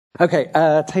Okay,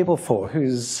 table 4,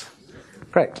 who's...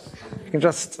 Great. You can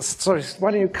just, sorry,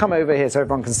 why don't you come over here so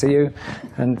everyone can see you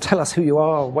and tell us who you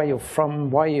are, where you're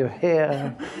from, why you're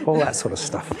here, all that sort of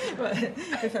stuff. Well,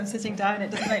 if I'm sitting down,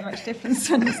 it doesn't make much difference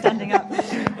when I'm standing up.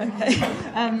 Okay.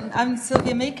 I'm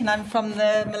Sylvia Meek, and I'm from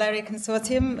the Malaria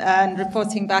Consortium and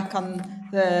reporting back on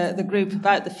the group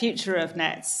about the future of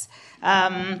nets.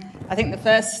 I think the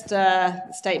first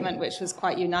statement, which was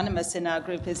quite unanimous in our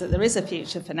group, is that there is a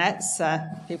future for nets.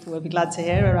 People will be glad to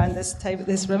hear around this table,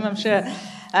 this room, I'm sure.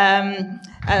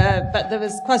 But there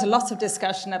was quite a lot of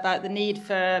discussion about the need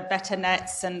for better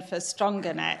nets and for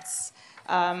stronger nets.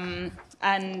 And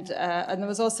there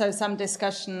was also some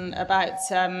discussion about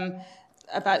some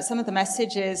of the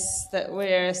messages that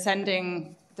we're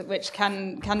sending, which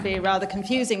can be rather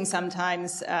confusing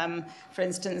sometimes. For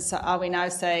instance, are we now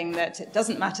saying that it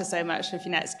doesn't matter so much if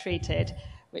your net's treated,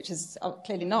 which is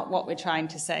clearly not what we're trying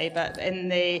to say, but in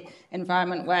the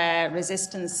environment where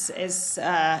resistance is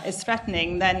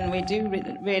threatening, then we do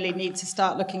really need to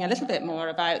start looking a little bit more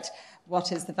about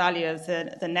what is the value of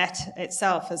the net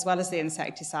itself as well as the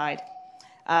insecticide.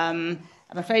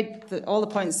 I'm afraid that all the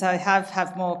points I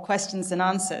have more questions than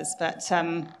answers, but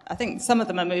I think some of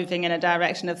them are moving in a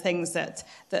direction of things that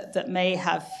may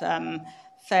have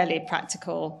fairly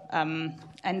practical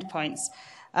endpoints.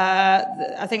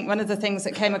 I think one of the things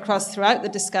that came across throughout the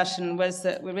discussion was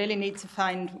that we really need to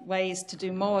find ways to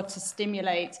do more to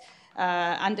stimulate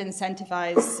and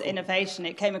incentivize innovation.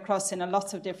 It came across in a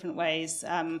lot of different ways,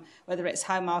 whether it's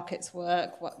how markets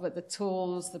work, what the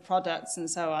tools, the products, and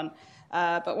so on.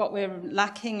 But what we're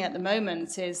lacking at the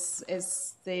moment is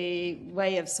the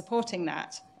way of supporting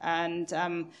that. And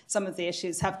some of the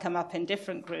issues have come up in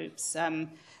different groups on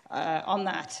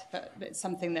that, but it's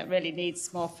something that really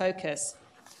needs more focus.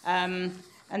 And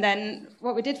then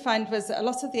what we did find was that a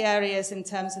lot of the areas in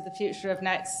terms of the future of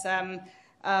nets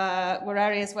were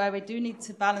areas where we do need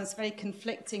to balance very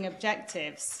conflicting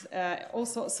objectives. All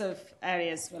sorts of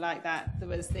areas were like that. There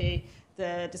was the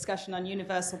discussion on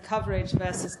universal coverage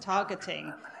versus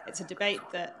targeting. It's a debate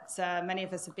that many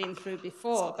of us have been through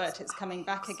before, but it's coming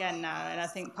back again now, and I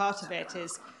think part of it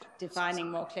is defining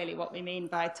more clearly what we mean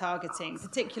by targeting,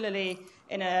 particularly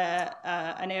in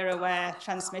an era where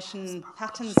transmission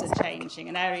patterns are changing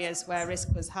in areas where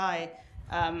risk was high.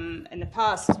 In the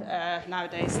past,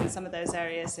 nowadays in some of those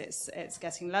areas it's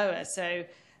getting lower, so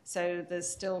there's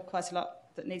still quite a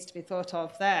lot that needs to be thought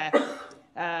of there.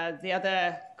 The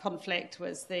other conflict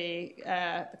was the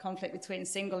conflict between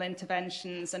single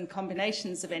interventions and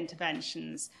combinations of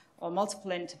interventions or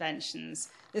multiple interventions.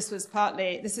 This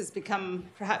has become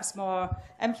perhaps more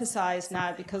emphasized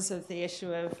now because of the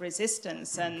issue of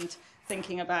resistance and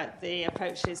thinking about the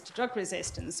approaches to drug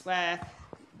resistance, where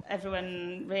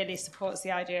everyone really supports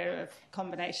the idea of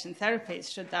combination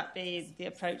therapies. Should that be the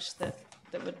approach that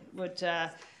would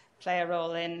play a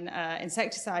role in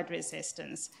insecticide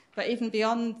resistance? But even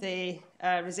beyond the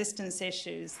resistance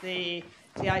issues, the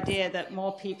idea that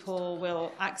more people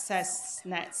will access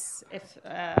nets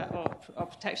or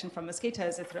protection from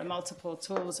mosquitoes if there are multiple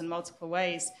tools and multiple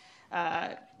ways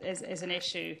is an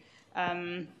issue.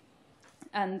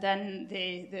 And then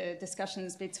the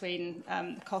discussions between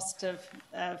the cost of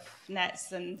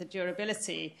nets and the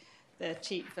durability, the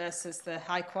cheap versus the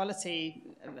high quality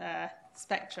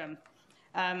spectrum.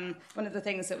 One of the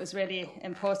things that was really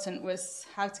important was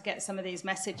how to get some of these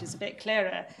messages a bit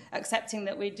clearer, accepting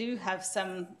that we do have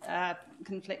some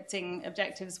conflicting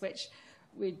objectives which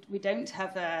we don't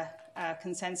have a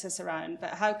consensus around,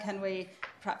 but how can we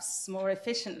perhaps more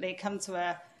efficiently come to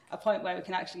a point where we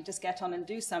can actually just get on and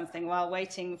do something while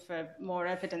waiting for more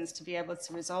evidence to be able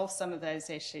to resolve some of those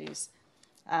issues,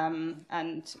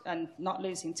 and not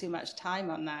losing too much time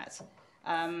on that.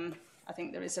 I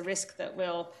think there is a risk that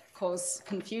will cause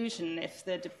confusion if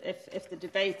the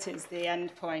debate is the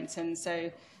end point, and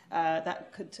so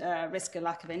that could risk a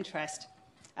lack of interest.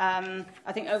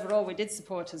 I think overall we did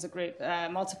support as a group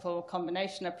multiple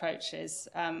combination approaches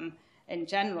in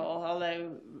general,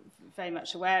 although very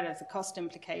much aware of the cost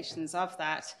implications of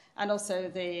that, and also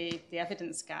the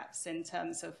evidence gaps in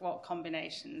terms of what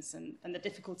combinations and the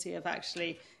difficulty of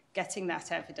actually getting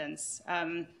that evidence.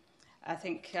 I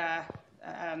think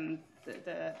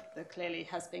there clearly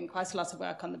has been quite a lot of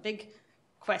work on the big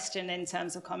question in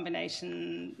terms of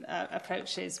combination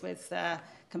approaches with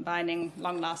combining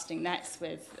long-lasting nets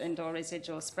with indoor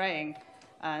residual spraying,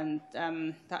 and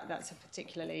that's a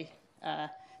particularly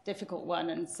difficult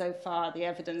one, and so far the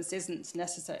evidence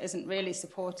isn't really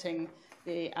supporting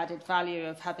the added value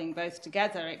of having both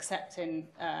together, except in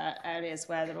areas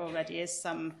where there already is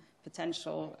some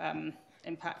potential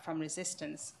impact from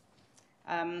resistance.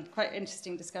 Quite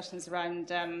interesting discussions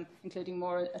around including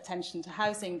more attention to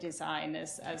housing design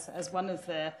as one of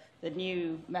the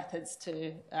new methods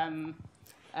to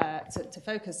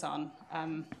focus on.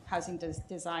 Housing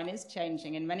design is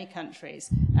changing in many countries,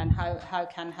 and how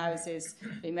can houses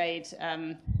be made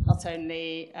not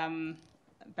only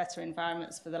better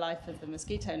environments for the life of the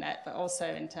mosquito net, but also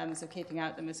in terms of keeping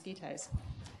out the mosquitoes.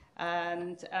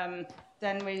 And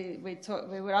then we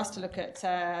were asked to look at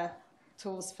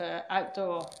tools for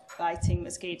outdoor biting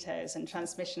mosquitoes and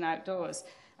transmission outdoors.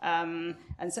 And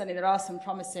certainly there are some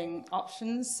promising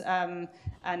options. And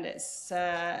it's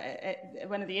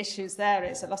one of the issues there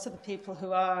is a lot of the people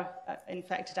who are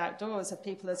infected outdoors are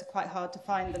people that are quite hard to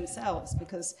find themselves,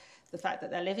 because the fact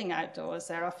that they're living outdoors,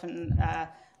 they're often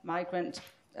migrant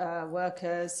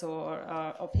workers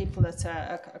or people that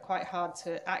are quite hard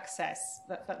to access.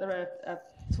 But there are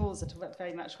tools that are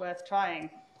very much worth trying.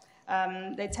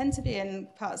 They tend to be in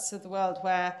parts of the world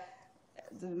where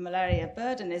the malaria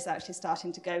burden is actually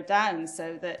starting to go down,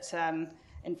 so that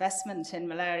investment in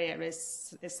malaria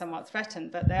is somewhat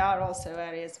threatened, but there are also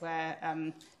areas where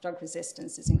drug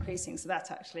resistance is increasing, so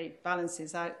that actually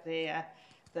balances out the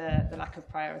lack of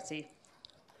priority.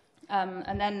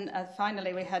 And then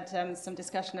finally we had some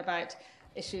discussion about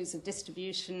issues of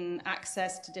distribution,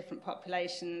 access to different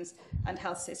populations, and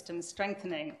health systems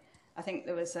strengthening. I think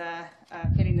there was a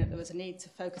feeling that there was a need to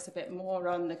focus a bit more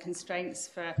on the constraints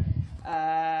for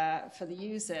the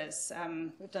users.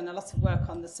 We've done a lot of work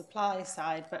on the supply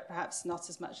side, but perhaps not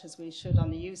as much as we should on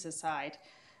the user side.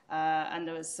 And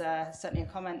there was certainly a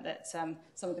comment that some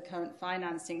of the current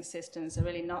financing systems are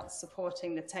really not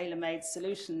supporting the tailor-made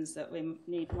solutions that we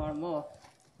need more and more.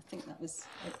 I think that was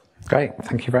it. Great,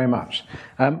 thank you very much.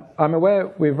 I'm aware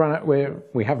we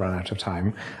have run out of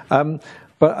time.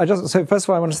 But so first of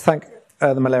all, I want to thank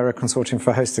the Malaria Consortium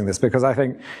for hosting this, because I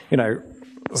think,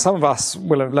 some of us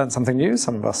will have learned something new,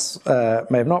 some of us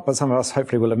may have not, but some of us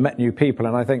hopefully will have met new people,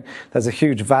 and I think there's a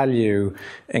huge value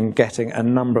in getting a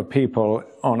number of people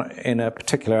in a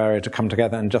particular area to come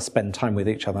together and just spend time with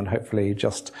each other and hopefully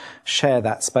just share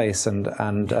that space and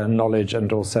knowledge,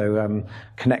 and also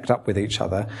connect up with each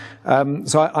other.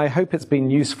 So I hope it's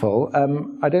been useful.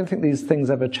 I don't think these things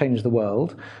ever change the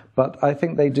world, but I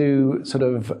think they do sort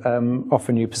of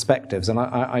offer new perspectives, and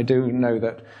I do know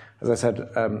that, as I said,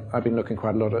 I've been looking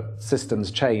quite a lot at systems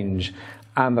change,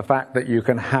 and the fact that you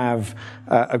can have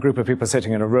a group of people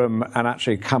sitting in a room and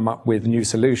actually come up with new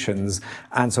solutions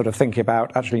and sort of think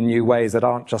about actually new ways that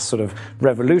aren't just sort of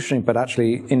revolutionary, but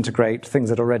actually integrate things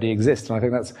that already exist. And I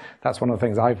think that's one of the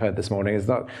things I've heard this morning, is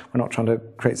that we're not trying to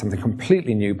create something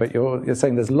completely new, but you're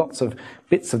saying there's lots of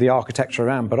bits of the architecture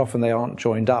around, but often they aren't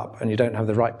joined up, and you don't have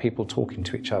the right people talking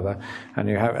to each other. And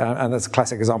you have, and that's a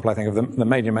classic example, I think, of the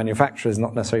major manufacturers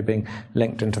not necessarily being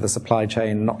linked into the supply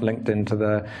chain, not linked into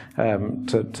the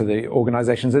to the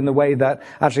organizations in the way that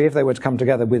actually, if they were to come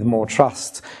together with more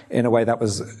trust in a way that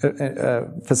was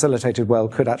facilitated well,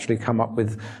 could actually come up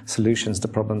with solutions to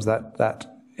problems that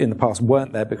in the past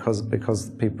weren't there because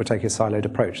people were taking a siloed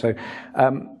approach. So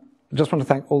just want to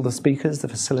thank all the speakers, the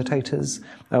facilitators,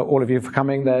 all of you for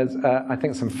coming. There's, I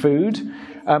think, some food.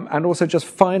 And also just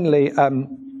finally,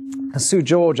 Sue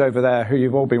George over there, who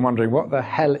you've all been wondering, what the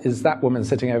hell is that woman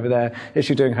sitting over there? Is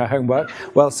she doing her homework?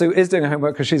 Well, Sue is doing her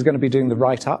homework because she's going to be doing the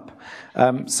write-up.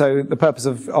 So the purpose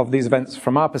of these events,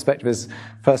 from our perspective, is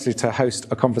firstly to host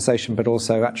a conversation, but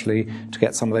also actually to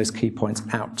get some of those key points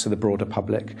out to the broader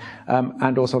public.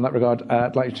 And also in that regard,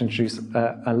 I'd like to introduce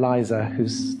Eliza,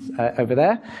 who's over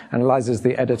there. And Eliza is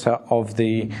the editor of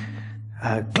the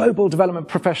Global Development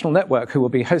Professional Network, who will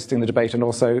be hosting the debate and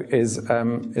also is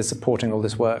supporting all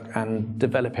this work and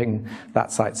developing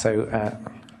that site. So,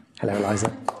 hello,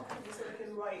 Eliza.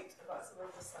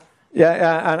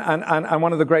 Yeah, and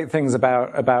one of the great things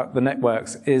about the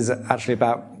networks is actually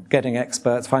about getting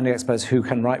experts, finding experts who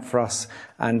can write for us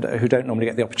and who don't normally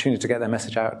get the opportunity to get their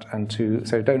message out, and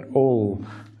so don't all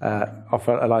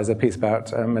offer Eliza a piece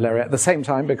about malaria at the same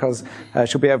time, because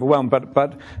she'll be overwhelmed.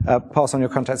 But pass on your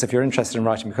contacts if you're interested in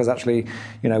writing, because actually,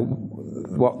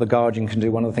 what The Guardian can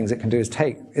do, one of the things it can do is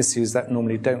take issues that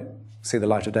normally don't see the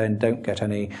light of day and don't get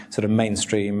any sort of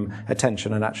mainstream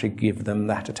attention and actually give them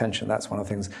that attention. That's one of the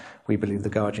things we believe The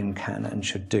Guardian can and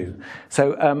should do.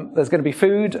 So there's going to be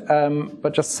food,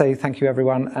 but just say thank you,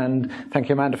 everyone, and thank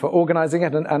you, Amanda, for organising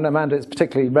it. And Amanda is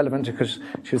particularly relevant because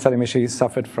she was telling me she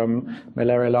suffered from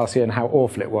malaria last year and how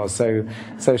awful it was. So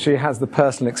she has the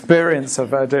personal experience of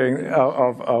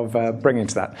bringing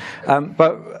to that.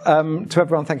 But to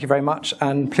everyone, thank you very much,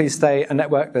 and please stay and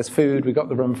network. There's food. We've got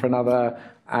the room for another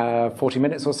 40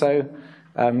 minutes or so.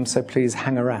 So please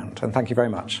hang around, and thank you very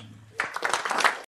much.